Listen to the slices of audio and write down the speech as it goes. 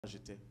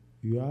j'étais.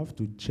 You have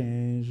to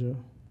change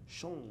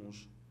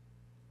Change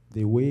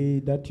the way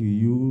that you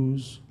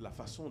use la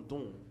façon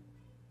dont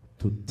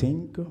to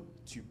think,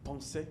 tu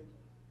pensais,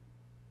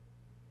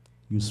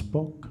 you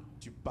spoke,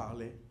 tu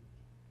parlais,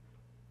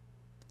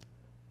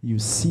 you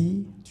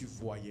see, tu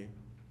voyais,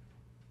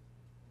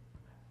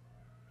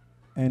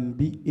 and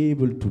be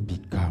able to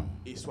become.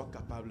 et sois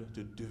capable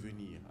de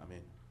devenir.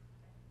 Amen.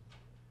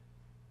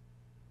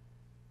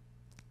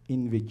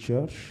 In the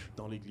church,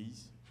 Dans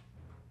l'Église,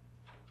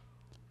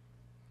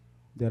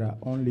 there are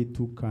only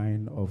two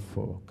kinds of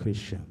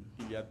Christians.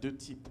 il y a deux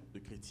types de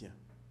chrétiens.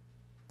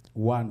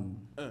 One,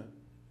 Un,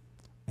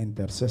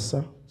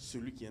 intercessor.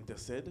 celui qui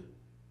intercède,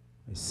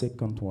 The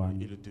second et one,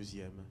 le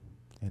deuxième,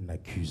 an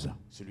accuser.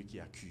 celui qui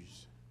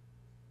accuse.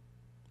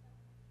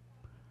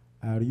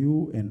 Are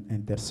you an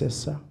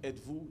intercessor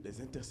Êtes-vous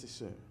des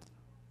intercesseurs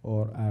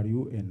or are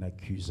you an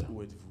accuser?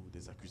 ou êtes-vous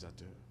des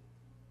accusateurs?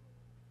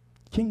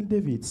 King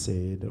David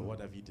said, Le roi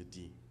David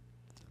dit,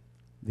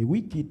 the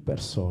wicked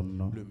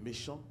person le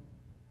méchant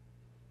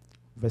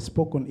has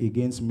spoken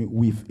against me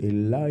with a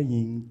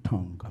lying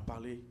tongue. a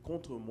parlé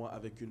contre moi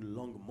avec une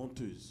langue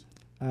menteuse.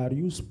 Are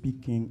you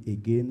speaking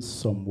against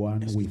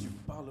someone Est-ce que with tu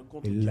parles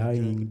contre a quelqu'un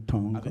lying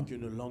tongue? avec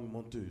une langue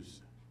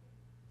menteuse?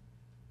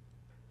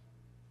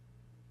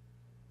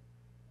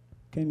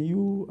 Can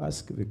you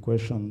ask the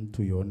question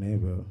to your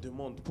neighbor?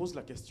 Pose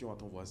la question à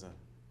ton voisin.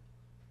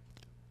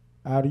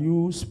 Are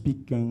you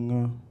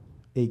speaking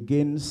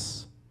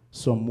against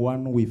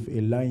someone with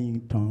a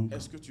lying tongue?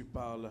 Est-ce que tu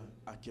parles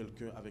à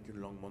quelqu'un avec une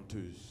langue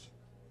menteuse?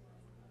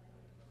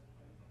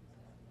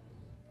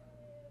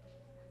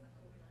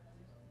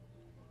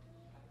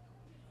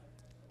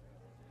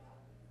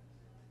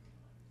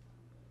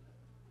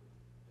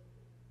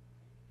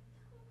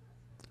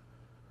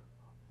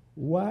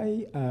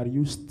 Why are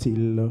you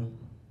still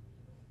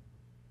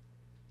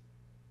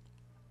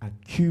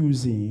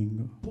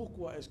accusing,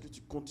 Pourquoi est-ce que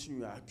tu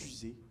continues à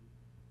accuser,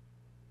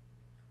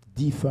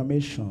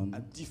 defamation,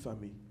 à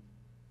diffamer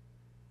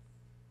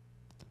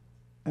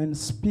and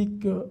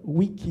speak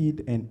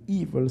wicked and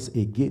evils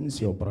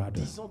against your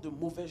brother? disant de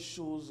mauvaises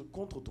choses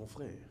contre ton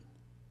frère?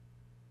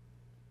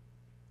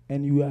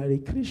 And you are a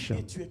Et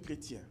Christian. tu es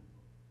chrétien.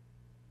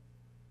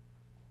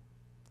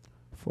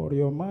 For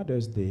your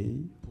Mother's Day,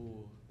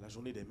 Pour la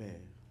journée des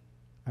mères,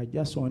 I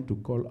just want to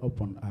call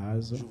upon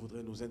us. je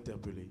voudrais nous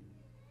interpeller.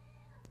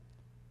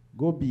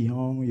 Go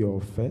beyond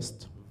your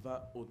fist,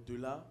 Va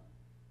au-delà,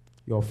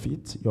 your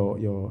feet,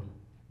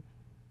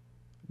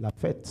 la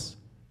fête,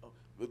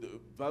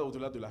 va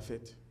au-delà de la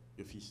fête,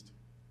 le feast.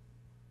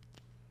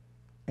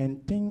 and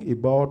think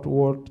about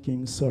what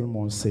King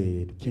Solomon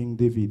said, King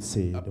David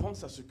said.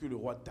 Pense à ce que le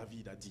roi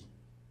David a dit.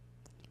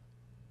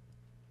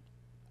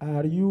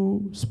 Are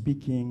you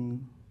speaking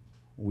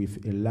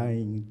with a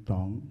lying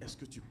tongue? Est-ce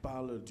que tu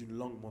parles d'une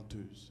langue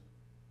menteuse?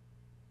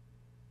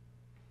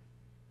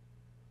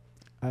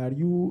 Are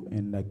you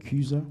an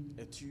accuser?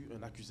 Es-tu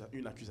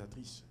une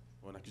accusatrice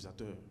ou un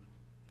accusateur?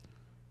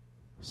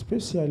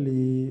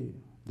 Especially,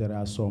 there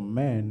are some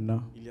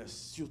men Il y a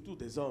surtout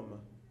des hommes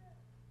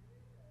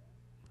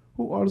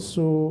who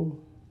also,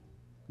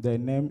 their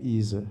name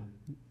is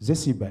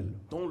Jezebel.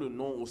 dont le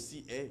nom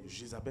aussi est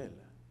Jézabel.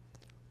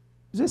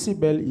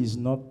 Jezebel is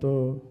not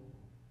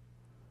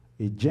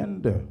a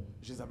gender.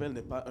 Jézabel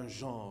n'est pas un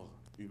genre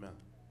humain.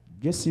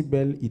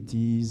 Jezebel, it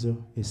is a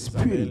Jézabel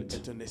spirit.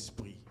 est un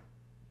esprit.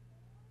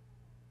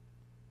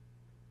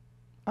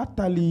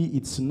 Atali,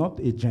 it's not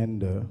a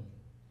gender.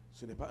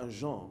 Ce n'est pas un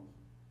genre.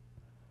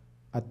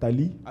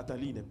 Atali,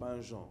 Athalie n'est pas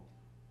un genre.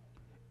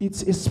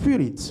 it's a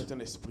spirit. C'est un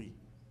esprit.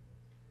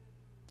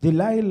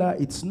 Delilah,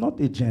 it's not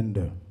a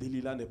gender.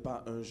 Delilah n'est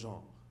pas un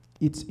genre.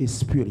 It's a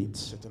spirit.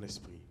 C'est un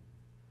esprit.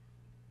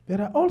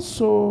 There are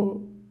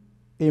also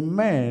a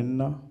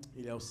man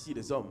Il y a aussi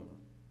des hommes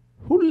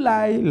who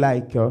lie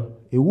like a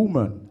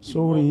woman. Qui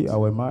Sorry, mentent.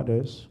 our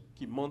mothers.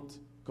 qui mentent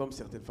comme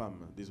certaines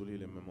femmes. Désolé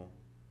les mamans.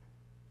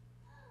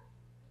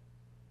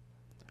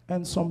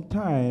 And Et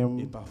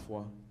sometimes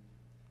parfois,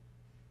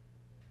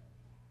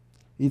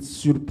 it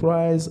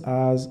surprises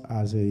us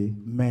as a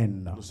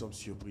man. nous sommes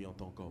surpris en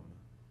tant qu'hommes.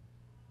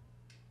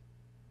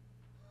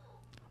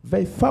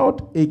 They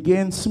fought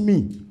against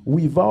me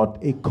without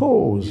a Ils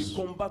cause.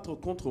 combattent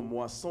contre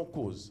moi sans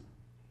cause.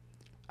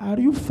 Are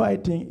you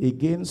fighting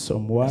against Est-ce que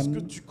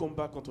someone tu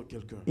combats contre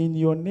quelqu'un in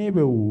your dans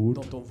neighborhood,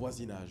 ton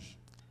voisinage,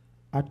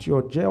 at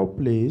your jail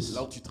place,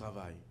 là où tu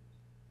travailles,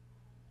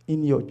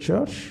 in your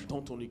church,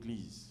 dans ton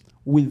église,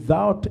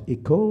 without a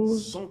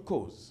cause? sans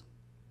cause?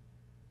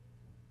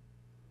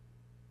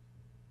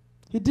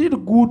 He did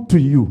good to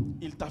you,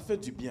 Il t'a fait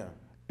du bien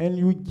and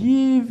you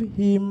give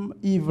him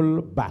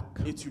evil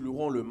back. et tu lui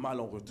rends le mal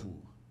en retour.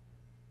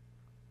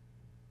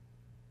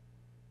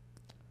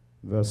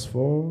 Verse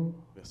 4.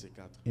 Verset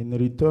 4. In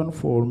return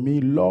for me,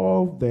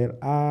 love, there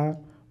are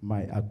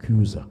my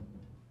accuser.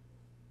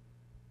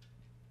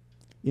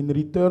 In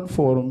return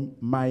for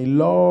my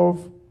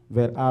love,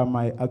 there are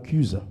my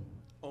accuser.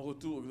 En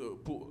retour,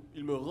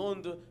 ils me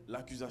rendent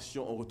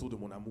l'accusation en retour de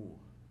mon amour.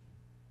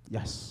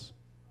 Yes.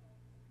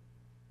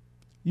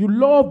 You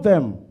love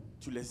them.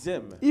 Tu les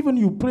aimes. Even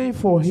you pray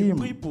for Tu him.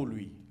 pries pour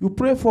lui. You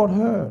pray for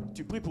her.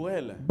 Tu pries pour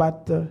elle.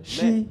 But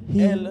he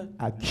Elle,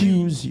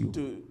 accuse you.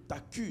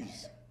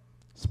 t'accuse.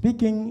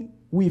 Speaking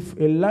with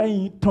a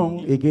lying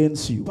tongue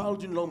against you. Parle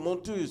d'une langue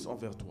menteuse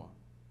envers toi.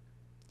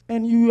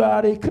 And you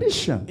are a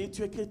Christian. Et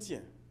tu es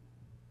chrétien.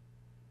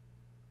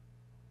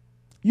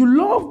 You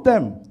love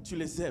them. Tu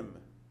les aimes.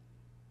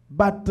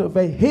 But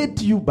they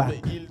hate you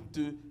back. Mais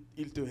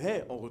ils te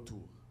haïssent en retour.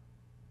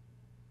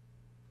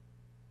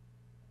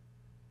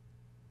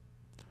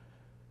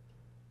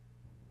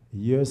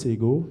 Years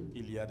ago,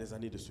 Il y a des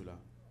années de cela.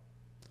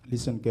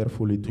 listen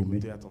carefully to me.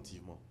 Écoutez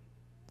attentivement.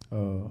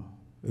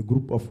 A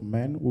group of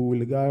men, we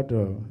will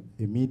gather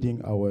a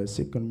meeting, our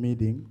second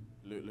meeting.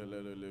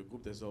 Le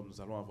groupe des hommes, nous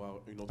allons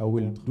avoir une autre I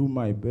will rencontre. do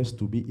my best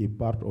to be a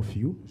part of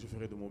you. Je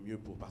ferai de mon mieux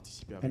pour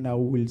participer avec And I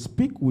will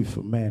speak with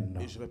men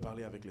vous. Et je vais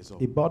parler avec les hommes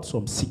about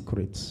some de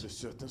secrets.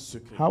 certains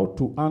secrets. How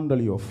to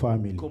handle your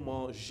family.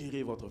 Comment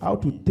gérer votre How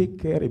to famille. take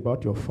care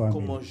about your family.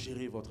 Comment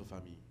gérer votre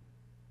famille.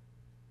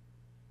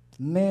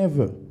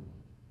 Never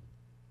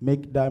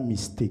make that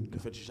mistake Ne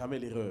faites jamais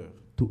l'erreur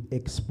to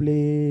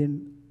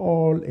explain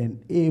all and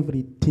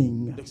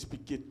everything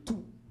d'expliquer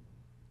tout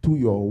to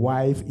your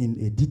wife in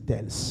a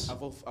details à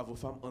vos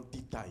femmes en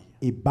détail.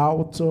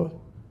 about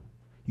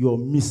your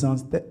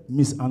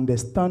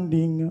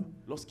misunderstanding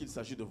Lorsqu'il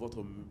s'agit de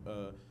votre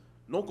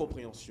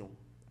non-compréhension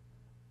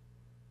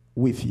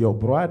with your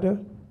brother.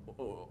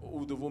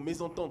 ou de vos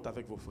mésententes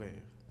avec vos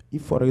frères.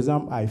 If, for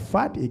example, I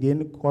fight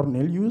against Par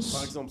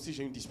Cornelius exemple, si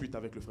j'ai une dispute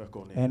avec le frère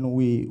Cornel and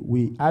we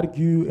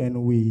argue and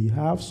we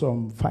have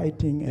some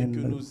fighting et que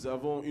and nous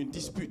avons une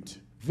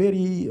dispute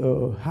very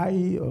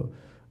high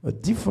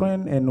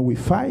different and we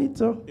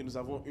fight, et nous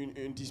avons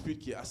une dispute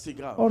qui est assez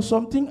grave, or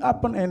something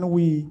happen and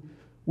we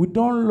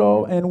don't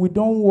love and we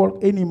don't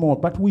work anymore,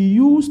 but we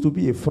used to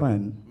be a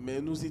friend. mais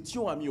nous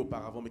étions amis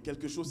auparavant, mais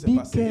quelque chose s'est Be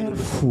passé et nous ne le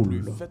sommes careful.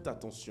 plus. Faites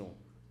attention.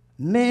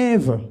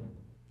 Never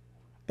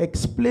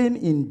explain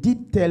in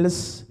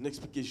details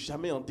N'expliquez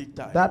jamais en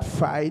détail that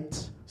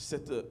fight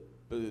cette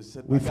with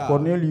bagarre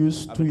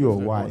Cornelius avec to le your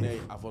frère Corneille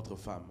wife. à votre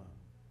femme.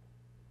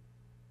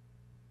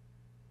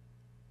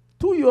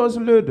 2 years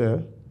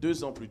later,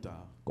 2 ans plus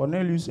tard,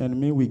 Cornelius and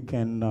me, we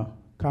can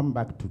come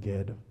back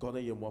together.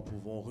 Corneille et moi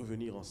pouvons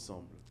revenir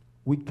ensemble.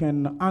 We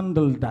can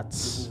handle that.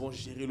 Nous pouvons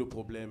gérer le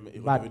problème et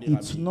But redevenir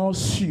it's amis. not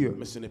sure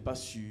Mais ce n'est pas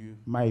sûr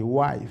my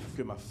wife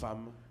que ma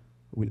femme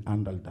will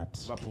handle that.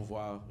 va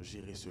pouvoir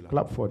gérer cela.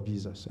 Clap for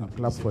Jesus and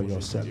clap Applaudissez for pour Jésus et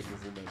yourself. pour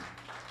vous-même.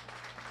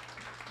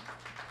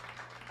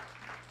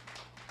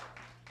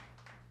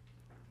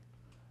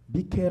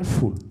 Be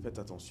careful. Faites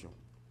attention.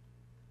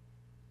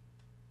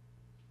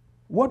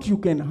 What you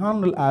can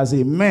handle as a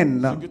Ce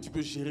man, que tu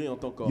peux gérer en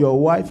tant qu'homme, your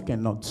wife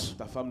cannot.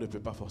 ta femme ne peut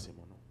pas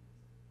forcément. Non.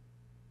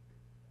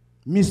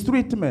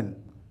 Mistreatment,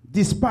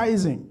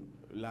 despising.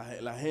 La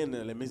haine,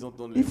 les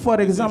mésententes. If, for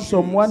les example,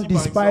 injures, someone si par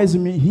despises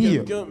exemple, me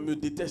here, quelqu'un me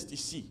déteste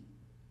ici,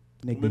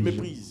 me negligence.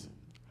 méprise.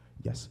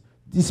 Yes.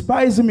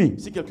 Despise me,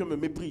 Si quelqu'un me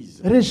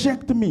méprise,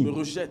 reject me me,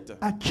 rejette,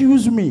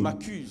 accuse me,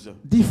 m'accuse,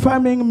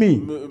 defaming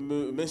me.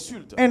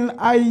 m'insulte, And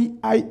I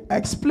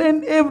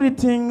explain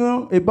everything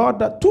about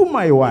that to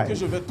my et que wife.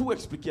 je vais tout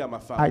expliquer à ma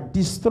femme, I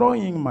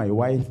destroying my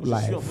wife's je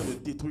suis en train life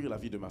de détruire la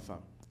vie de ma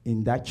femme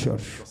in that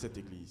church dans cette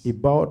église.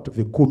 about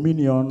the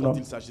communion Quand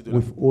il s'agit de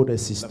with other la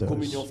sisters.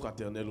 communion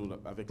fraternelle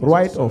avec les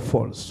Right autres or sœurs.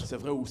 false? C'est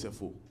vrai ou c'est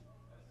faux?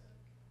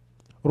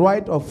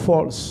 Right or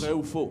false? Vrai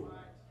ou faux?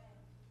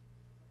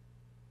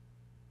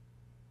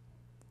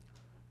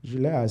 Je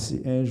l'ai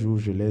assis un jour,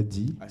 je l'ai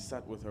dit, I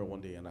sat with her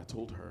one day and I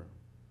told her,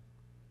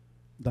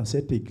 dans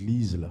cette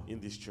église-là, in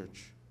this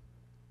church,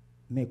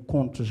 ne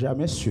compte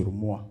jamais sur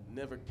moi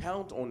never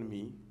count on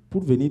me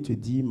pour venir te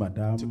dire,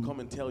 madame, to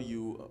come and tell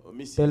you,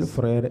 tel Mrs.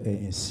 frère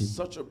est ainsi,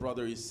 Such a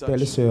brother is telle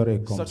such, sœur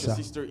est comme such a ça,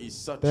 sister is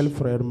such, tel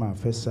frère m'a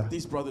fait ça,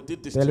 this brother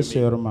did this telle to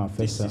sœur me, m'a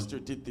fait this ça. sister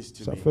did this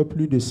to Ça me. fait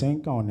plus de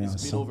 5 ans on est It's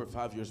been ensemble. over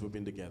 5 years we've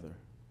been together.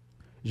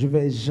 Je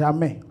vais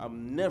jamais,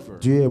 I'm never,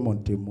 Dieu est mon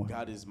témoin.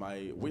 God is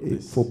my Il ne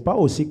witness. faut pas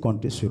aussi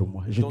compter sur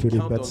moi. Je Don't te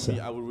count répète on ça. me,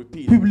 I will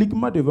repeat it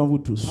Publiquement devant vous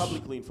tous.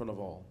 publicly in front of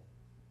all.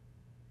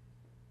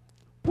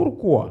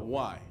 Pourquoi?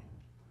 Why?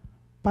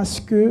 Parce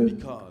que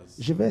Because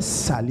je vais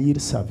salir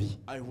sa vie.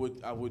 I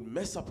would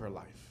mess up her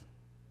life.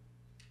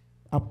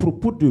 À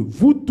propos de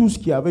vous tous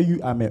qui avez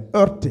eu à me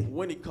heurter,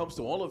 When it comes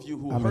to all of you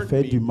who à me hurt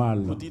faire me, du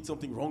mal, who did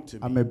something wrong to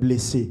à me, me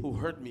blesser, who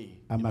hurt me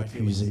à in my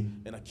m'accuser.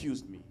 feelings and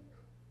accused me.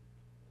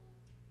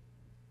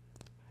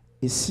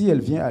 Et si elle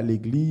vient à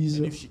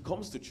l'église, And if she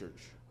comes to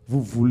church,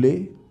 vous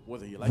voulez,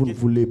 whether you vous like ne it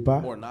voulez pas,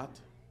 or not,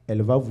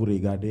 elle va vous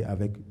regarder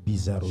avec she's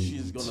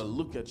bizarroïde. going to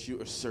look at you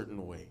a certain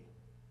way.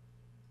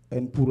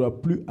 Elle ne pourra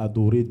plus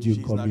adorer Dieu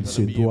She's comme not il going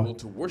se to be doit able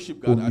to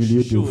worship au God as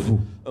milieu she de should vous.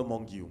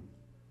 among you.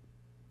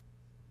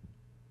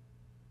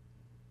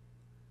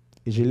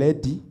 Et je l'ai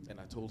dit, And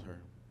I told her,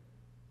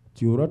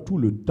 tu auras tout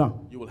le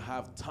temps you will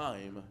have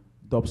time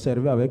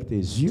d'observer avec tes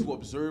yeux, to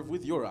observe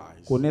with your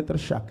eyes, connaître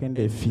chacun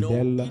des and know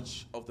fidèles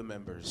each of the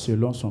members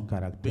selon son based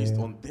caractère,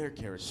 on their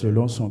character,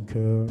 selon son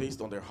cœur,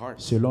 based on their heart,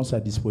 selon sa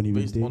based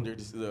disponibilité, on their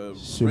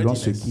selon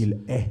ce readiness, qu'il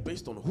est.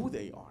 based on who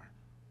they are.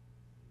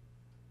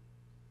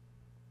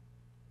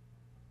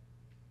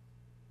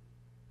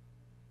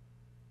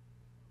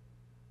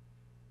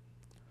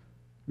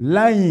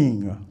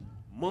 Lying.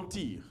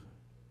 Mentir.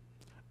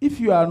 If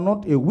you are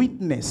not a Si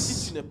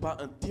witness, tu n'es pas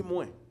un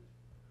témoin,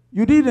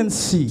 you didn't tu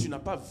see, n'as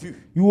pas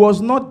vu, you was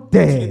not tu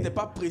there, n'étais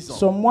pas présent,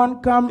 someone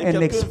come et and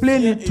quelqu'un explain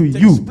vient it to et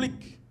you,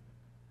 t'explique,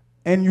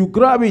 and you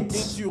grab et it,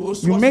 tu you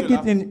reçois make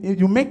cela,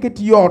 you make it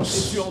et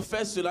yours, tu en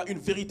fais cela une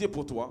vérité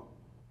pour toi,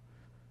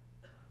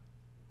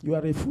 you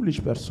are a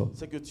foolish person.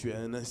 c'est que tu es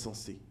un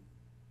insensé.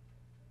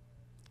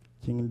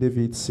 King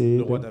David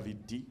Le roi said, David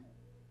dit,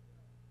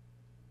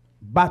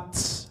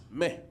 but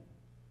mais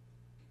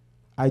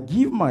I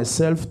give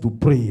myself to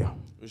prayer.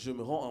 je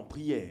me rends en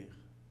prière.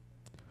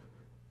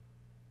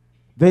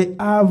 They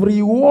have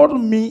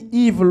rewarded me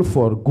evil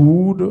for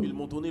good Ils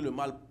m'ont donné le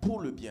mal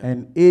pour le bien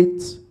and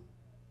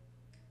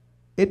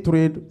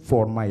hatred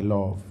for my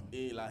love.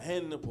 et la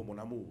haine pour mon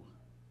amour.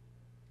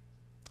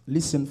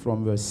 Listen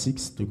from verse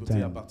 6 to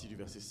Écoutez à 10. partir du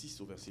verset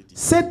 6 au verset 10.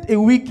 Set a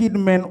wicked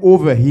man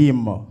over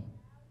him.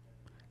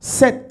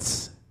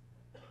 Set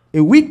a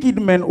wicked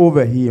man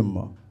over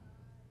him.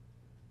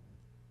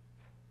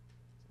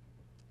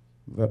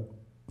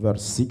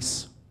 Verse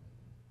 6.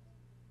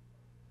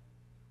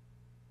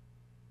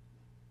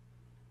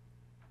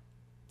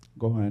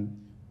 Go ahead.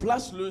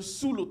 Place-le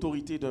sous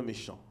l'autorité d'un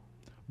méchant.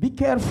 Be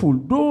careful.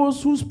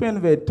 Those who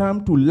spend their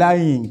time to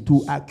lying, to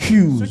Ceux qui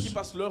accuse.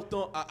 passent leur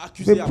temps à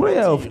accuser, The à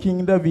prayer of mentir. King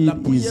La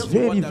David prière is du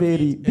roi very, very,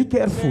 David be est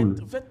careful.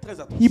 Faites très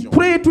He attention.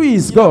 prayed to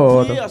his Il a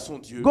God, prié à son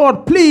Dieu.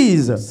 God,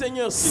 please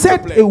Seigneur, s'il te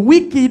set plaît, a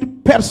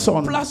wicked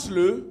person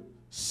place-le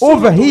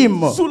over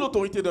him. sous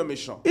l'autorité d'un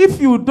méchant. If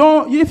you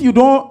don't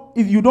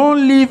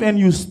live and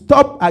you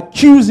stop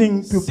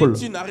accusing people,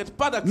 Si tu n'arrêtes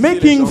pas d'accuser les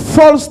making gens,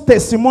 false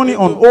testimony et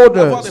on avoir des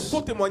others,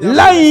 faux témoignages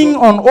lying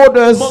sur les on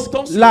others'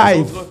 mentant sur les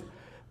life, autres,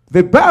 the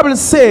Bible la Bible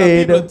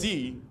said,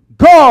 dit,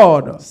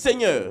 God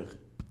Seigneur,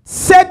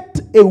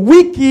 set a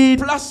wicked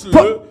place-le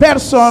sous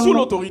person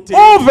l'autorité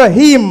over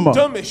him.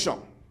 d'un méchant.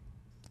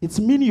 It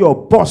means your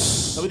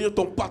boss, Ça veut dire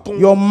ton patron,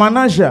 your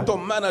manager, ton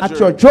manager, at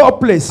your job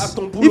place. à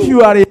ton boulot. If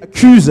you are an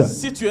accuser,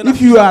 si tu es un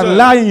if you are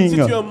accusateur, lying si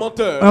tu es un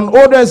menteur on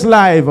others'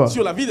 life,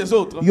 sur la vie des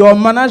autres, your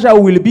manager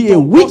will be a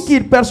ton boss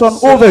wicked person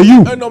sera over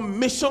you, un homme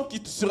méchant qui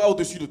sera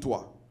au-dessus de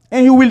toi.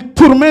 and he will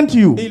torment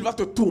you. Et il va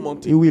te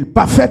tourmenter. He will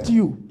perfect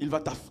you. Il va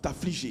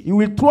t'affliger. He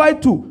will try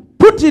to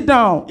put it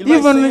down, Il va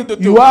essayer even de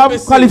te you have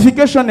rabaisser.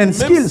 qualification and Même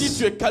si skills.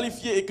 tu es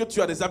qualifié et que tu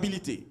as des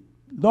habilités,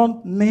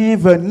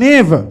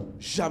 Never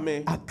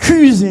jamais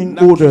accusing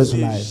others' n'accusez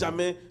life.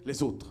 jamais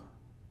les autres.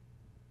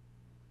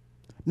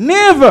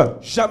 Never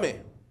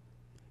Jamais.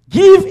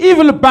 give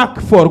evil back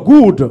for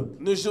good.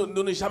 Ne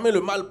donnez jamais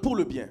le mal pour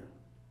le bien.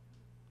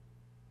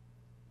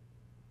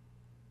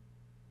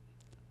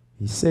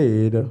 He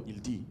said,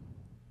 Il dit,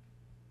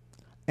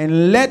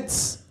 and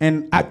let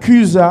an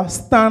accuser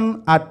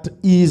stand at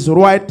his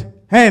right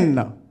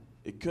hand.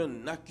 et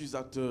qu'un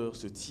accusateur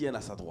se tienne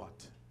à sa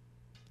droite.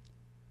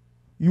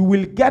 You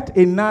will get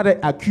another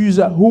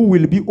accuser who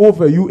will be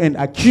over you and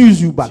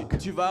accuse you back.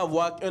 Tu vas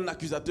avoir un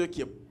accusateur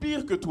qui est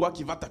pire que toi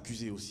qui va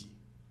t'accuser aussi.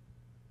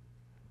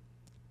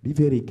 Be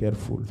very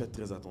careful. Faites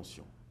très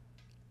attention.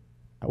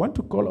 I want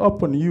to call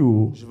upon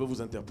you Je veux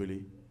vous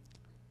interpeller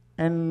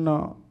and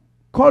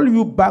call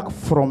you back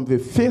from the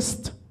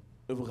feast.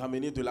 et vous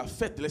ramener de la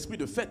fête, l'esprit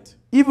de fête.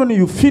 Even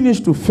you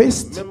finish to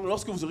feast, Même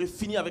lorsque vous aurez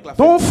fini avec la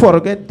don't fête,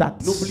 forget that.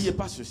 n'oubliez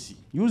pas ceci.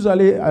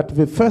 Usually at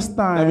the first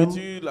time,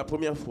 D'habitude, la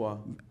première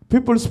fois,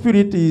 people's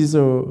spirit is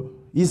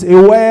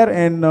aware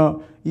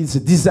and is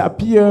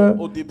disappear.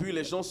 au début,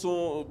 les gens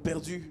sont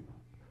perdus.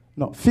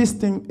 No,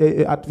 feasting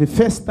at the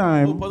first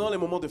time, Pendant les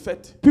moments de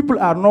fête, people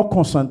are not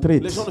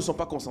concentrated. les gens ne sont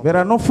pas There concentrés.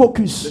 are no Les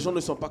focus. gens ne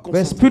sont pas The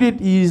concentrés.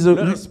 spirit is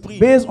Leur esprit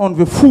based on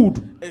the food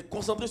est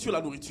concentré sur la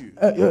nourriture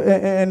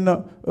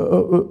and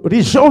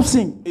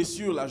rejoicing. et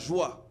sur la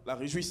joie, la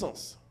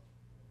réjouissance.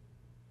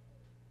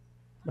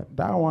 But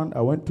that one, I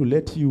want to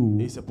let you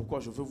Et c'est pourquoi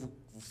je veux vous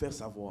faire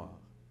savoir.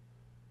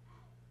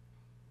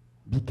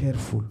 be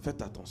careful.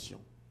 Faites attention.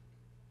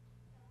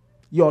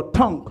 Your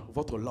tongue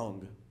Votre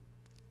langue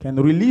can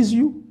release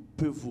you,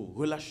 peut vous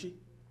relâcher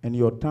and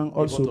your tongue et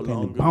also votre can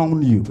langue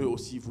bound you. peut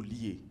aussi vous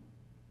lier.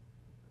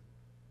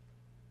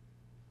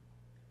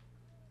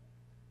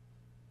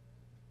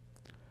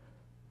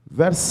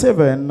 Verse 7.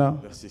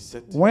 Verset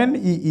 7. When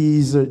he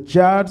is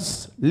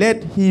judged,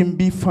 let him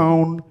be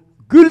found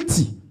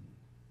guilty.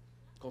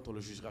 Quand on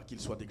le jugera, qu'il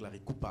soit déclaré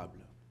coupable.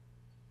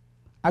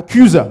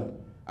 Accuser,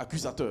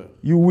 Accusateur,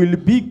 you will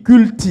be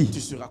guilty tu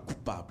seras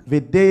coupable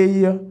the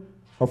day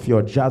of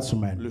your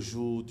judgment. le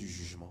jour du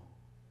jugement.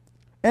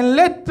 And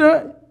let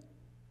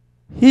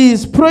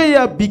his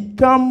prayer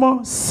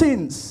become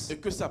sins. Et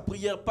que sa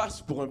prière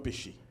passe pour un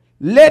péché.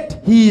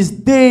 Let his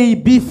day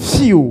be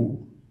few.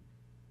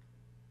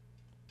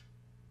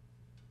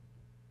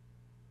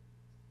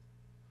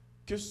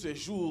 que ces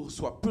jours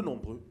soient peu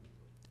nombreux.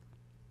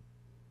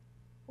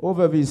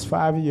 Over these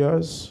 5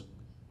 years,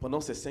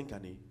 Pendant ces 5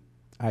 années,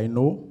 I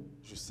know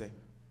je sais,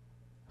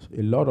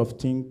 a lot of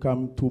things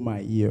come to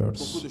my beaucoup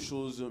ears de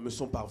choses me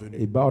sont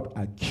parvenues. about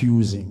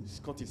accusing,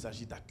 Quand il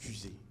s'agit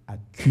d'accuser,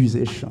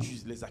 accusation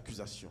les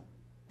accusations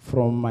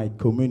from my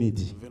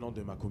community, venant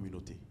de ma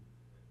communauté,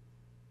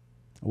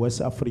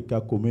 West Africa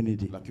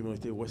community, la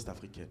communauté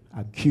ouest-africaine,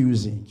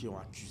 accusing, qui ont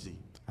accusé.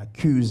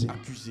 accusing.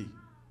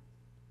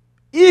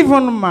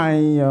 Even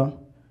my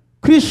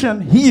Christian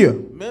here,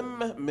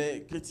 Même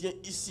mes chrétiens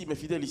ici, mes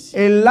fidèles ici,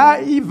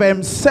 Eli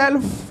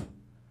himself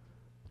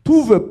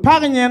to the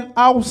pagan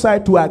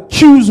outside to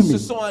accuse se me.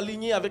 sont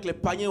alignés avec les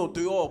païens au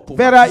dehors pour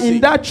They are in m'accuser.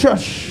 that Ils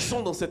church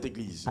sont dans cette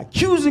église,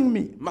 accusing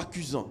me,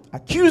 m'accusant,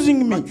 accusing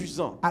me,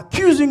 m'accusant,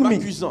 accusing me.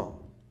 m'accusant.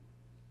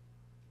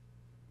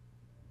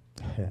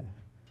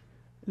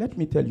 Let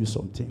me tell you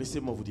something.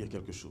 Laissez-moi vous dire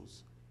quelque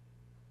chose.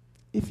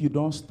 If you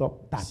don't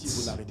stop Si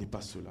vous that, n'arrêtez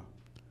pas cela,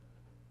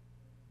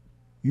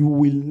 you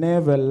will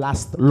never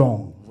last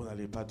long. vous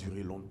n'allez pas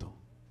durer longtemps.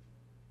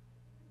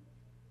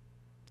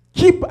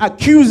 Keep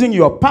accusing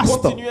your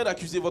pastor. Continuez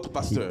d'accuser votre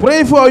pasteur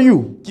Pray for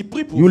you. qui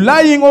prie pour You vous.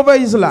 lying over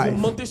his Vous life.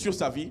 mentez sur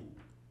sa vie.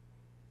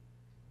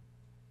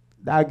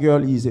 That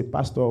girl is a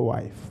pastor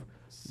wife.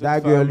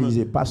 That girl is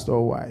a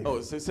pastor wife. Oh,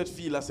 cette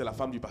fille-là, c'est la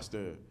femme du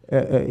pasteur.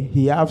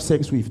 He have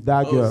sex with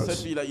that girl. Cette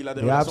fille-là, il a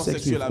des He have relations sex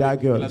sexuelles with that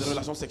avec, il a des girl.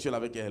 relations sexuelles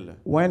avec elle.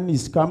 When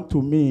he's come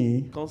to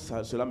me, Quand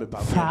cela me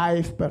parvient,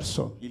 5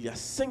 persons, il y a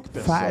 5 5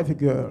 personnes,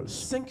 girls,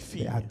 5 they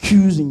filles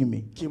accusing me.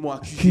 qui m'ont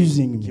accusé.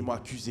 Accusing Qui me. m'ont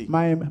accusé.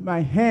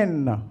 My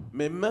hand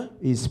Mes mains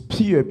is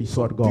pure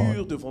before sont God.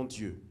 pures devant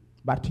Dieu.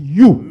 But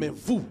you, Mais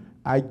vous,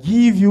 I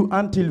give you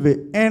until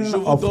the end je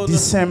vous of donne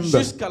December.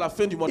 jusqu'à la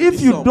fin du mois de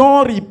If you décembre.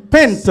 don't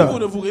repent Si vous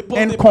ne vous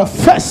répandez and pas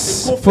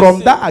confess et confessez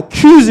from that de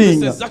accusing,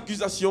 ces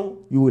accusations,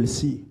 you will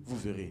see. vous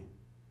verrez.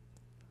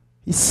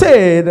 He Il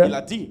said, a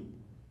dit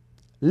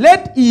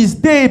let his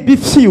day be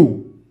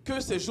few. que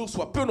ces jours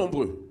soient peu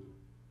nombreux.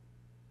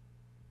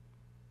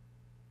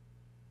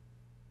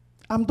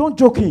 I'm not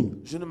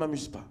joking. Je ne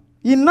m'amuse pas.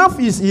 Enough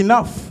is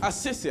enough.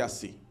 Assez, c'est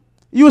assez.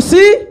 You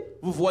see?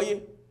 Vous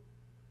voyez?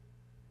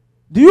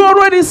 Do you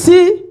already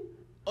see?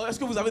 Oh, est-ce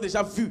que vous avez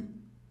déjà vu?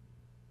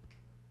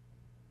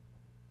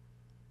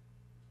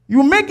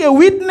 You make a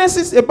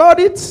witnesses about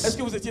Est-ce it,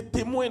 que vous étiez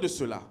témoin de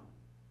cela?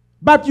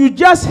 but you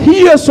just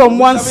hear Vous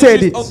someone avez said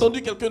juste it.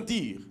 entendu quelqu'un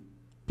dire.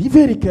 Be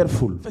very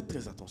careful. Faites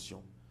très attention.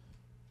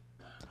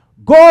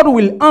 God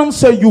will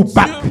answer you Dieu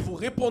back vous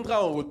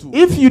répondra en retour.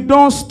 if you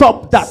don't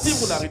stop that Si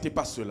vous n'arrêtez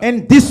pas cela,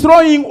 and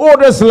destroying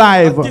others'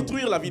 life.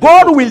 détruire la vie des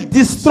God autres, will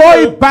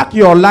destroy back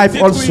your life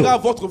détruira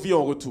also. votre vie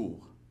en retour.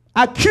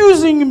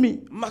 Accusing me.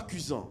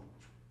 M'accusant.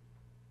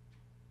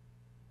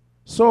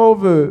 So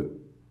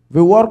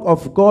the work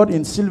of God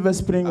in Silver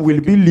Spring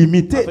will be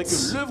limited. Afin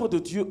que l'œuvre de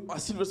Dieu à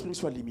Silver Spring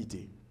soit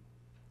limitée.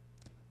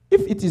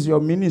 If it is your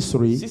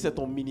ministry, Si c'est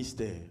ton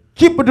ministère,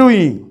 keep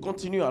doing.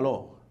 continue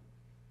alors.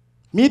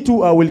 Me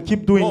too, I will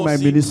keep doing Moi my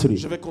aussi, ministry.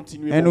 je vais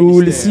continuer And mon we will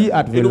ministère. see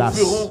at Et the nous last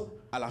verrons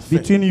à la fin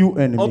between you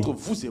and me. entre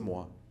vous et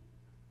moi.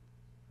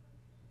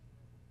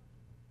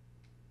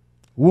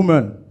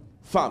 Woman,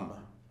 Femmes,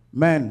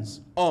 men,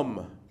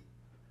 hommes,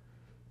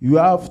 you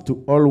have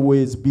to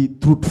always be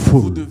vous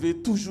truthful. devez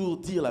toujours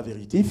dire la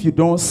vérité. If you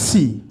don't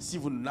see Si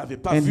vous n'avez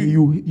pas and vu,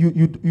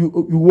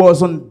 you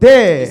wasn't et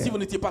there, si vous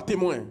n'étiez pas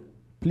témoin,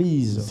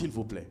 please, s'il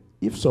vous plaît,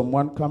 if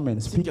someone come and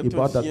si speak quelqu'un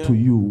about that vient to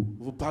you,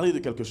 vous parler de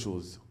quelque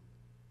chose,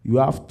 you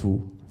have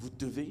to vous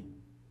devez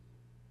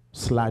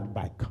slide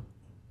back.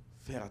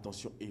 faire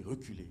attention et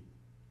reculer.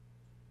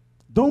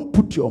 Don't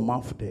put your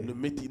mouth there.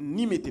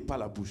 N'y mettez pas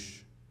la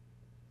bouche.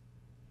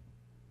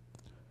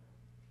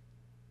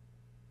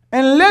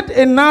 And let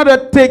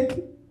another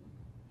take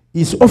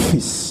his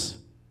office.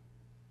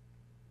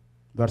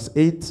 Verse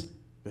 8.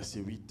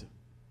 Verset 8.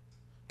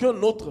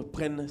 Qu'un autre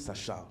prenne sa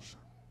charge.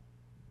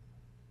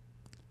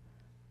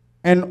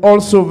 And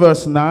also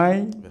verse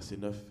 9. Verset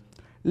 9.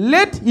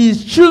 Let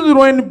his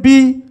children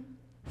be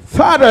Que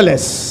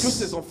fatherless,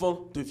 ses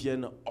enfants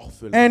deviennent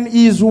orphelins and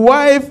his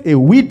wife a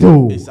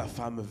widow. et sa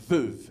femme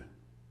veuve.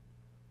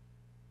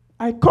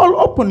 I call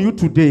upon you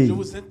today, Je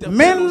vous interpelle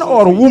men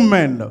or aujourd'hui,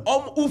 women,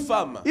 Homme ou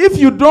femme, if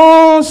you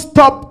don't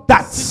stop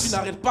that, si tu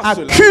n'arrêtes pas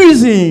cela,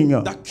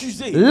 accusing,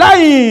 d'accuser,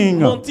 lying,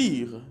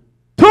 mentir,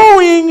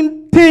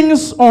 throwing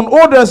things on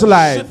others'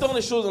 lives, jetant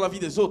les choses dans la vie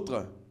des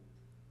autres,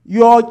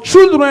 your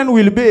children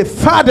will be tes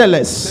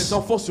fatherless,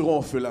 enfants seront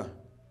orphelins.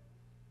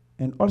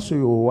 and also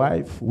your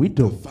wife Ta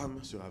widow. femme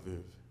sera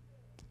veuve.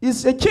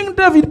 It's a King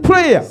David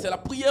prayer. C'est la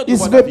prière de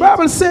It's roi the David.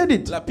 Bible said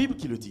it. La Bible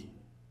qui le dit.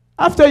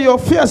 After your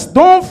feast,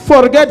 don't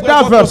forget Après that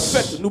votre verse.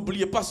 fête,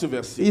 n'oubliez pas ce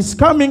verset. It's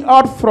coming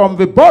out from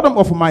the bottom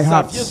of my Ça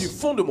heart. vient du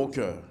fond de mon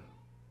cœur.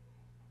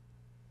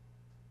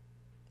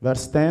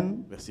 Verse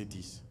 10. Verset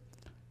 10.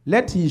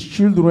 Let his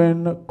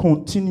children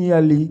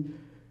continually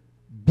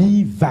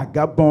be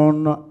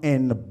vagabond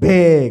and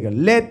beg.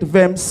 Let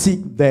them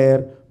seek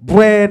their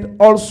bread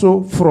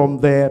also from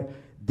their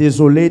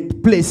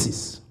desolate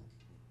places.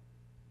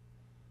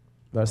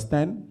 Verse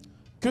 10.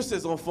 Que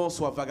ces enfants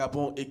soient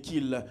vagabonds et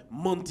qu'ils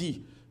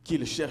mendient,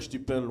 qu'ils cherchent du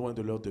pain loin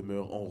de leur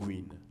demeure en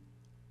ruine.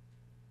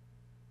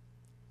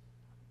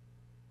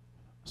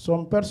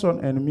 Some person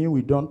and me,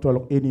 we don't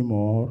talk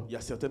anymore. Il y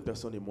a certaines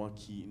personnes et moi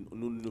qui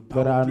nous ne But I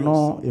parlons plus know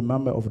ensemble, a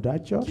member of that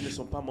qui ne church.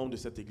 sont pas membres de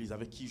cette église,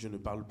 avec qui je ne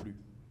parle plus.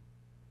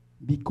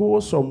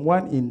 Because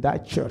someone in that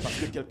Parce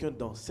church que quelqu'un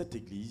dans cette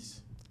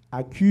église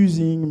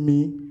accusing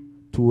me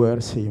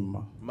towards him.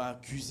 m'a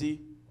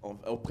accusé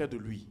auprès de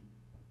lui,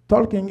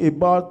 Talking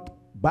about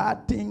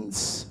bad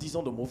things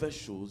disant de mauvaises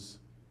choses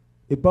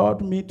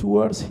about me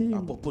towards à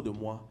him. propos de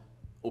moi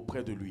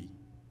auprès de lui.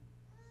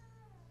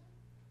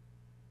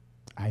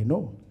 I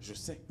know. Je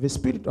sais, The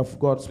Spirit of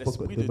God spoke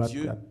l'Esprit de about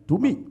Dieu that to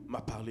me.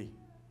 m'a parlé.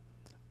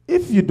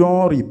 If you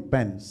don't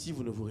repent, Si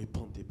vous ne vous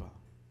répandez pas,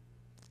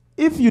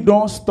 if you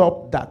don't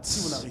stop that,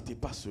 si vous n'arrêtez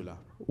pas cela,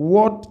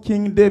 what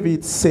King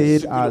David ce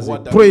said que le as roi a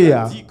David a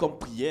prayer, dit comme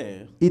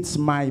prière, it's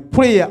my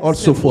prayer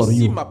also c'est for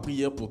aussi you. ma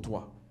prière pour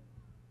toi.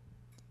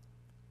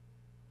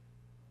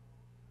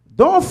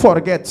 Don't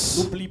forget,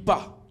 N'oublie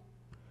pas,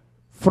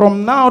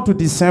 from now to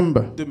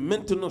December, de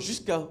maintenant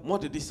jusqu'au mois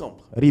de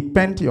décembre,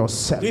 repent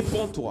yourself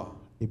réponds-toi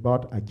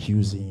about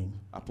accusing.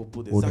 à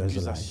propos des Others'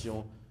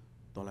 accusations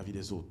dans la vie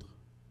des autres.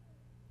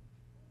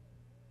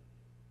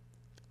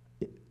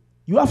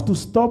 You have to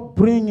stop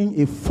bringing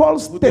a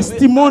false Vous devez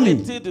testimony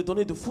arrêter de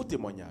donner de faux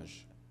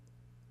témoignages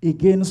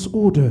against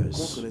others.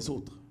 contre les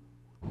autres.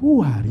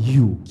 Who are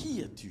you? Qui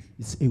es-tu?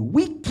 It's a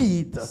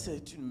wicked.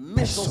 C'est une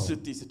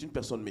méchanceté, c'est une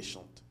personne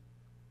méchante.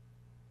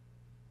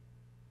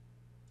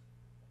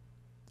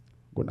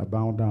 Gonna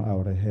bow down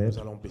our head. Nous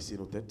allons baisser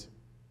nos têtes.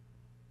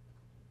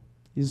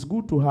 It's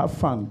good to have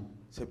fun,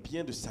 C'est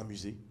bien de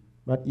s'amuser,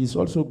 but it's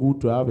also good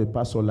to have a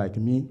pastor like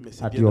me mais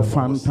c'est at bien your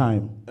d'avoir fun aussi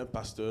time un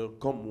pasteur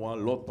comme moi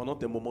pendant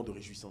tes moments de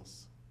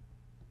réjouissance,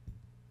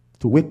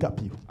 to wake up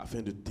you.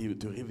 afin de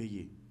te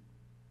réveiller.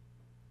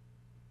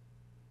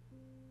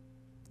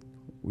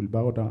 We'll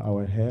bow down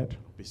our head.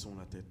 Baissons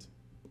la tête.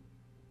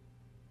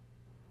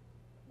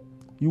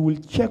 You will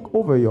check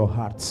over your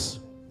hearts.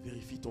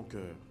 Vérifie ton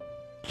cœur.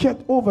 Check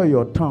over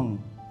your tongue.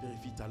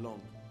 Vérifie ta langue.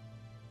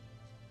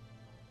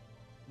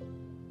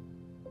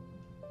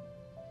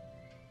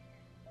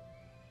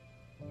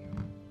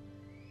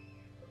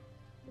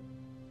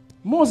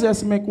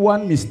 Moses make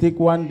one mistake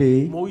one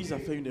day, Moïse a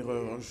fait une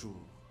erreur un jour.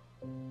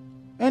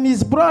 and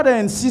his brother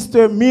and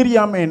sister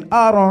Miriam and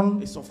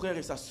Aaron Et son frère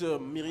et sa sœur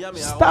Myriam et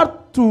Aaron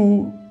start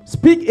to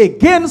speak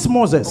against ont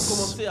Moses.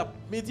 commencé à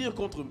médire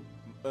contre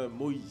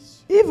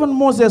Moïse. Even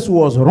Moses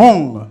was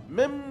wrong.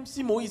 Même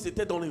si Moïse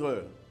était dans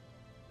l'erreur,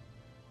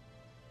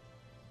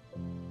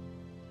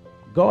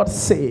 God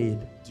said,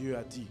 Dieu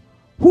a dit,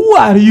 who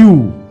are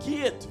you, qui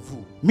êtes-vous?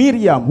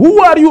 Miriam?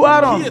 Who are you, Qui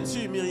Aaron,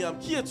 es-tu, Myriam?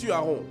 Qui es-tu,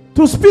 Aaron?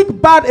 to speak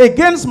bad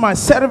against my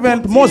servant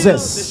Dire des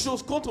Moses?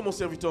 choses contre mon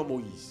serviteur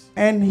Moïse.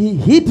 And he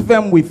hit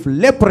them with Et il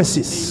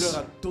leprosies. leur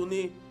a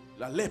donné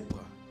la lèpre.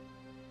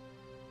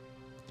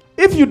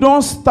 If you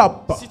don't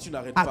stop Si tu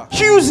n'arrêtes pas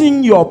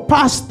accusing your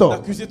pastor,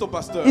 d'accuser ton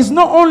pasteur, it's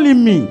not only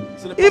me.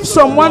 ce n'est pas If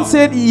seulement someone moi.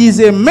 said he is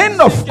a man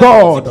of Si quelqu'un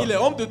dit God, qu'il est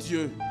homme de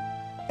Dieu,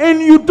 and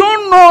you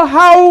don't know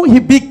how he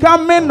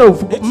became man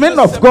of et tu man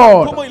ne of sais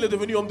pas comment God, il est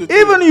devenu homme de Dieu,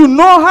 even you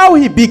know how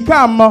he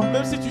became,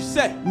 même si tu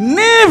sais,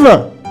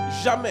 never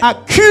jamais,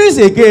 accuse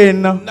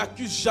again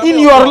n'accuse jamais in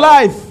your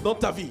encore life dans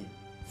ta vie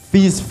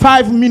these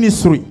 5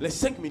 ministry: les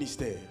 5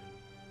 ministères: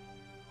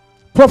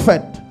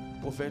 prophet,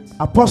 prophète,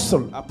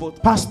 apostle,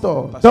 apôtre,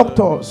 pastor, pasteur,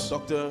 doctors,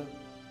 docteur,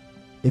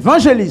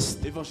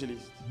 evangelist.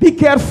 évangéliste. Be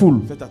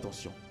careful. Faites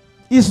attention.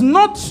 It's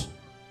not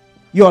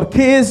your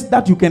case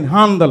that you can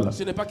handle.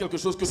 Ce n'est pas quelque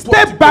chose que toi tu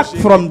Step peux back gérer.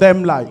 from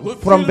them life,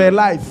 from their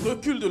life.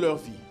 Recule de leur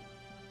vie.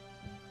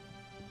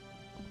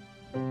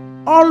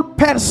 All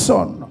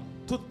person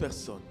Toute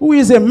personne who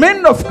is a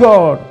man of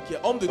God, qui est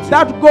homme de Dieu,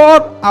 that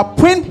God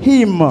appoint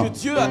him que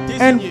Dieu a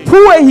and désigné,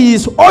 pour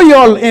his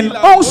oil and il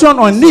a unction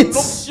on remis it son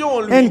onction en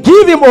lui, and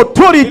give him et lui a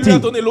authority.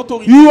 donné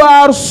l'autorité. You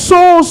are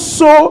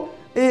so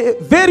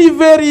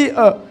very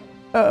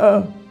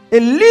a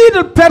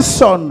little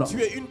person Tu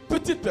es une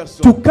petite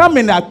personne to come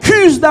and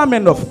accuse that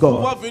man of pour God.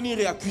 pouvoir venir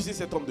et accuser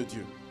cet homme de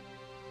Dieu.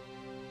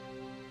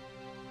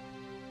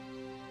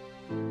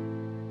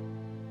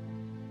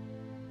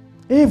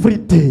 Every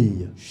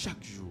day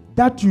Chaque jour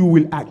that you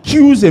will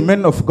accuse a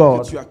man of que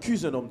God, tu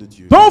accuses un homme de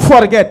Dieu, don't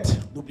forget,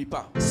 n'oublie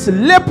pas,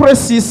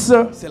 leprosy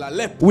c'est la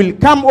lèpre will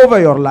come over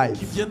your qui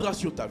life viendra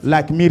sur ta vie,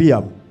 like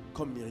Miriam.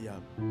 comme Myriam.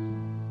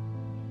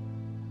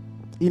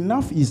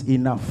 Enough is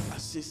enough.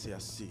 Assez, c'est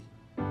assez.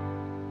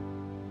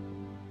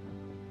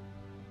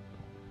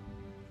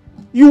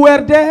 You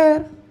were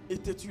there.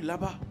 Étais-tu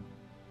là-bas?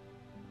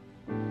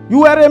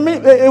 You were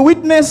a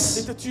witness.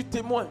 Étais-tu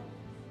témoin?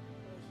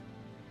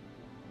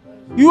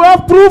 You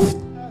have proof.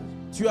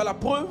 Tu as la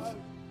preuve?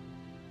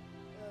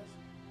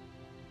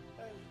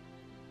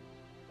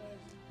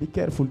 Be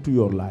careful to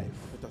your life.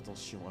 Faites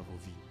attention à vos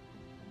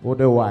vies.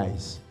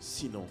 Otherwise,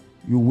 Sinon,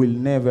 you will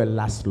never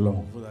last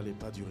long. vous n'allez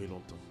pas durer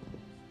longtemps.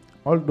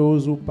 All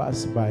those who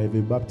pass by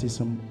the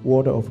baptism,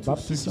 water of Tous ceux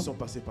qui baptism, sont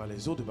passés par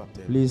les eaux de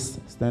baptême, please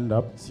stand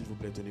up. s'il vous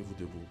plaît, tenez-vous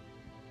debout.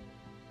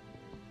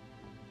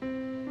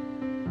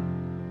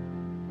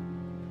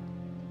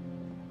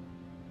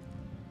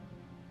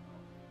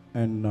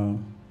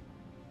 And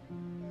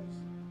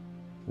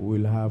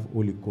we'll have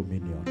Holy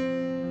Communion.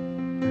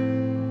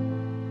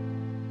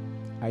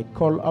 I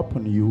call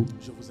upon you.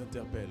 Je vous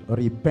interpelle.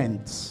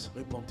 Repent.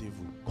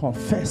 Repentez-vous.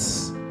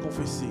 Confess.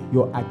 Confessez.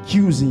 Your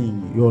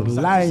accusing, your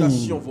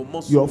lying,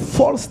 your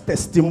false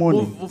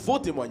testimony vos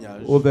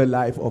témoignages over the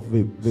life of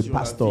the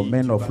pastor,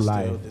 man of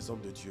life. Des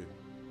hommes de Dieu.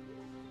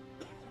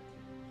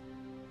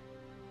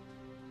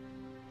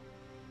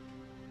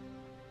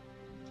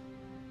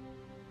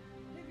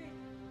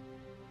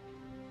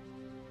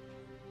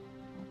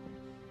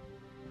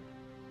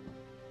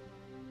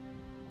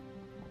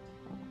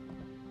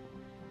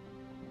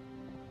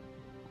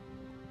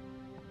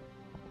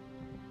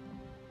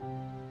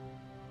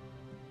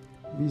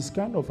 This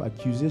kind of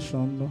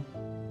accusation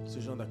Ce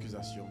genre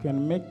d'accusation can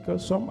make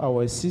some of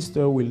our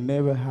sisters will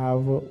never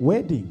have a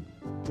wedding.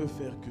 Peut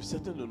faire que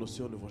certaines de nos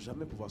sœurs ne vont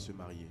jamais pouvoir se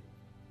marier.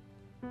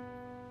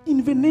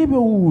 In the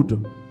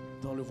neighborhood,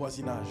 dans le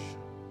voisinage,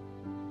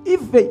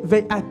 if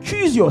they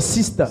accuse your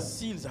sister,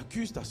 s'ils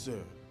accusent ta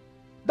sœur,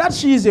 that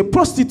she is a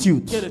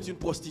prostitute, qu'elle est une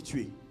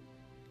prostituée,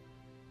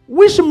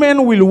 which man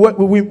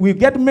will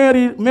get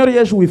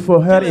marriage with her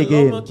quel est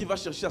again? l'homme qui va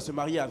chercher à se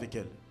marier avec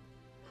elle?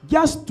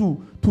 Just to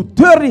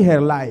dirty her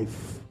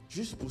life.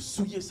 Juste pour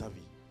souiller sa vie.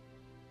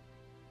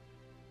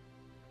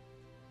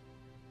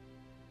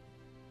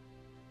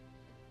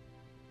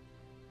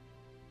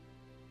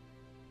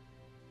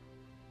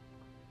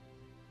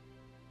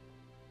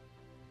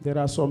 There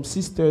are some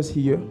sisters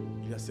here.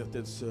 Il y a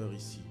certaines sœurs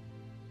ici.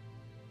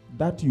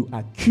 That you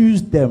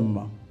accuse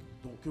them.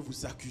 Donc que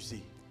vous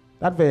accusez.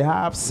 That they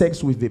have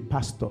sex with the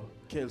pastor.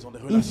 Qu'elles ont des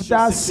relations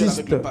sexuelles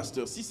avec le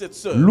pasteur. Si cette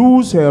sœur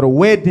lose her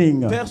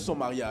wedding, perd son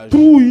mariage,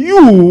 through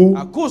you,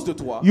 à cause de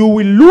toi, you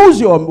will lose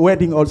your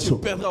wedding also.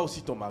 Tu perdras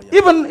aussi ton mariage.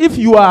 Even if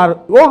you are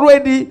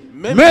already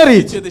même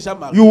married, si tu es déjà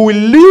marié, you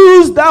will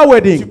lose that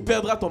wedding. Tu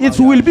perdras ton it mariage.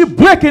 will be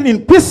broken in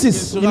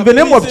pieces in the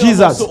name of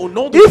Jesus.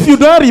 If you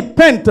don't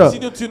repent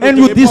and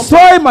you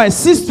destroy my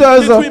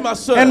sisters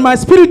and my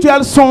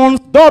spiritual sons,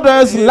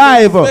 daughters'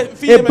 life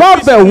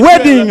about the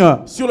wedding,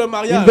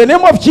 in the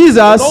name of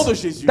Jesus,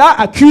 that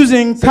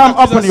accusing come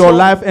upon your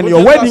life and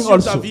your wedding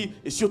also.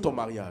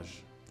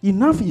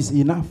 Enough is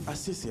enough.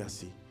 Assez, c'est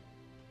assez.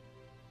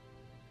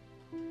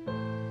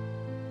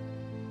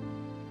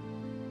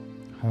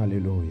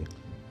 Hallelujah.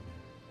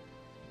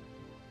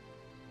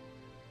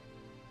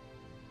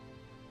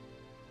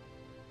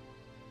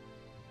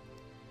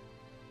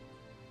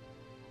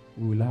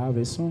 We will have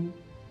a song.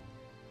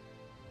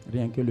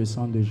 Rien que le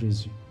sang de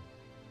Jésus.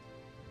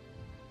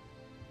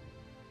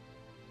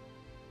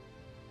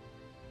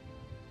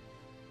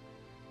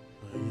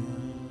 Rien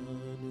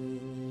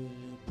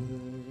ne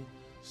peut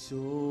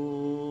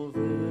sauver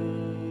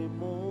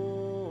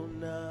mon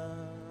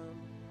âme.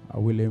 I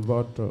will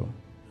invite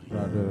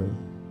Brother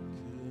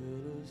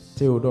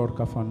Theodore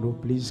Kafando.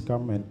 Please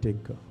come and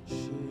take.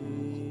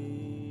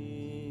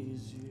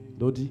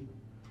 Dodi,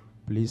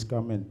 please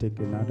come and take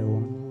another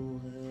one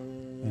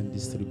and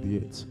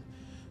distribute.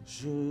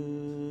 Je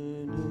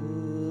ne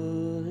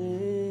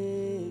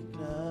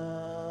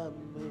réclame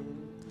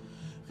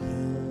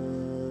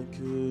rien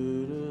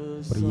que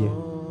le sang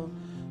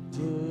de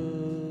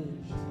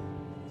Jésus.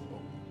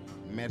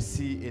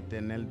 Merci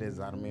Éternel des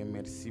armées,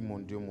 merci mon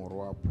Dieu, mon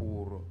roi,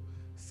 pour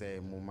ces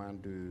moments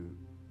de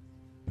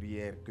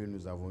prière que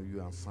nous avons eus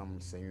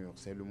ensemble, Seigneur.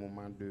 C'est le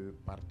moment de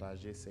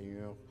partager,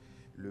 Seigneur,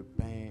 le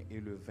pain et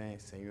le vin,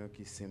 Seigneur,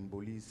 qui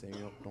symbolisent,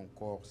 Seigneur, ton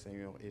corps,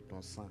 Seigneur, et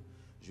ton sang.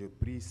 Je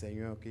prie,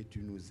 Seigneur, que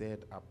tu nous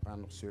aides à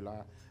prendre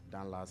cela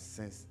dans la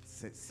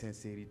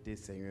sincérité,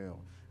 Seigneur,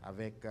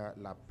 avec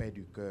la paix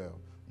du cœur.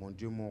 Mon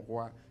Dieu, mon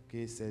roi,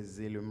 que ces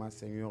éléments,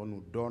 Seigneur,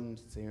 nous donnent,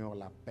 Seigneur,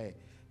 la paix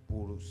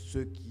pour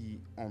ceux qui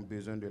ont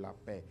besoin de la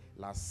paix,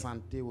 la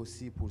santé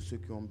aussi pour ceux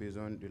qui ont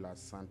besoin de la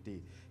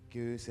santé.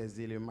 Que ces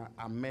éléments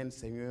amènent,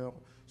 Seigneur,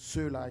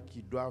 ceux-là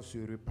qui doivent se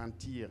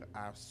repentir,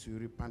 à se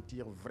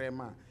repentir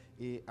vraiment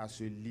et à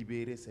se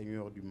libérer,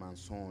 Seigneur, du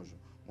mensonge.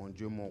 Mon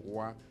Dieu, mon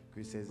roi,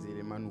 que ces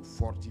éléments nous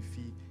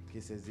fortifient, que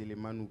ces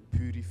éléments nous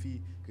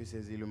purifient, que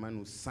ces éléments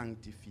nous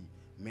sanctifient.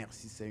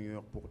 Merci,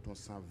 Seigneur, pour ton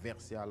sang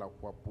versé à la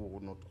croix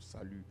pour notre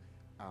salut.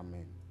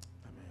 Amen.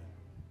 Amen.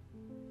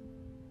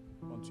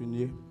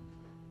 Continuez.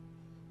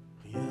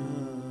 Rien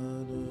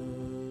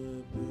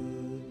ne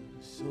peut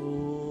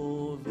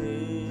sauver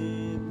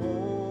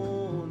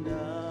mon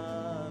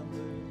âme,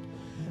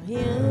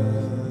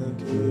 rien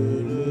que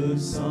le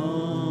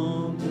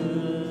sang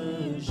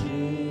de Jésus.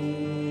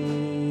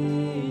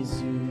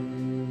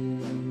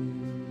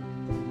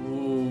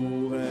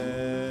 Pour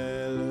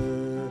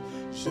elle,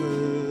 je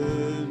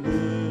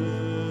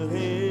ne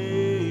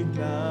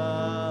réclame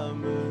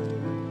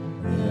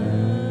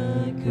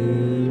rien que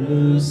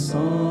le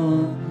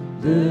sang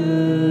de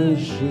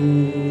Jésus.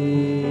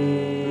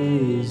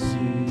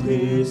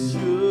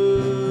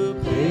 Précieux,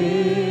 précieux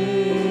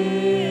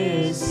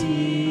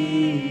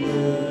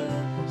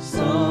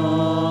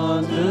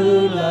sang de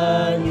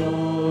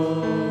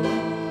l'agneau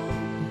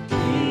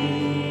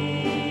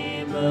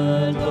qui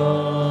me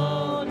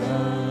donne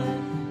un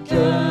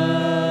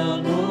cœur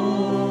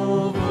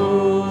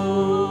nouveau.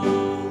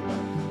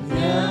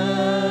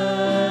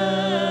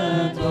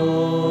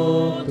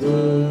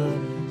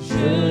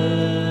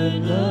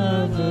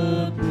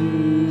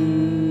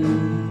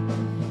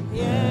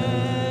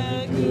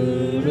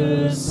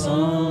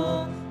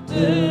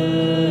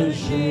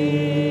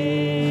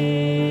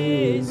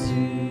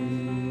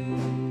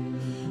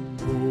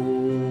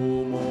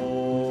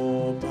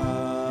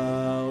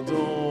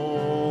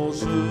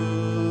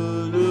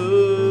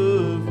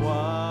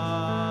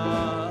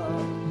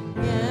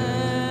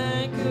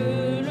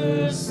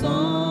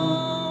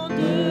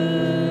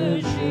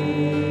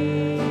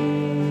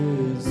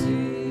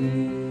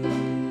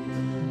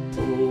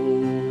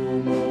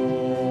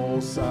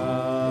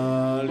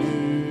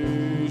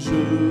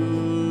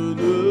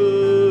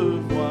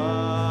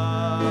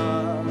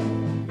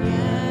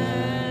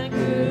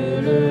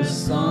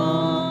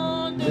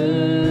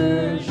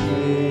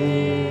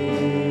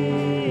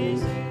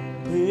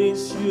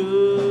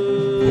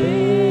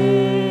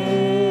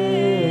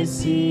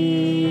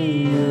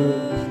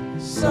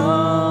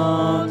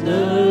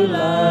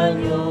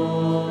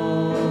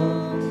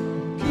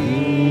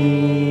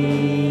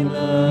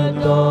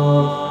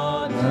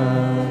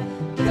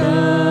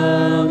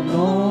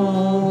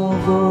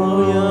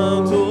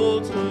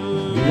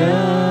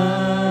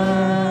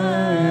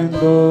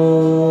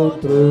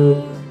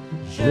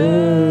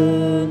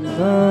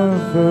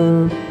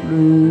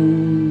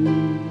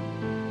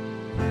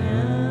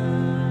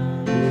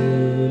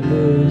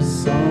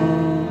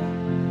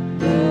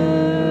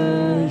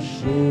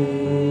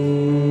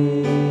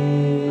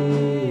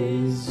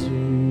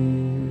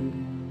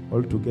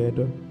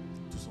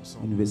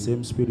 In the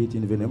same spirit,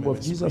 in the name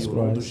of Jesus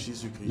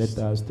Christ, let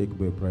us take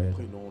the prayer.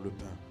 Prenons le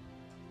pain.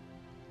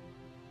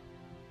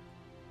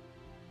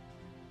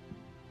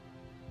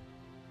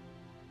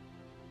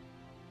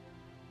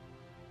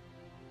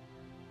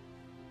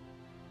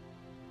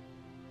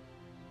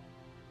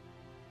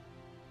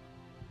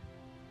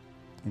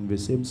 In the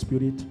same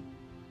spirit, Dans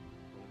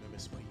le même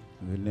esprit.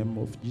 in the name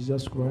of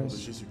Jesus Au nom de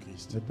Christ,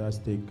 Jésus-Christ. let us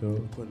take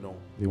Prenons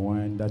the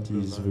wine that le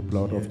is vin the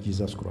blood qui of est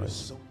Jesus le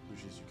Christ. sang de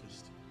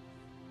Jésus-Christ.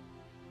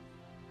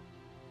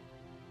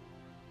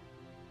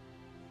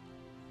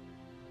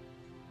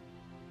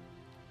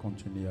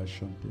 Continuez à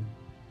chanter.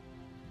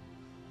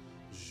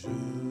 Je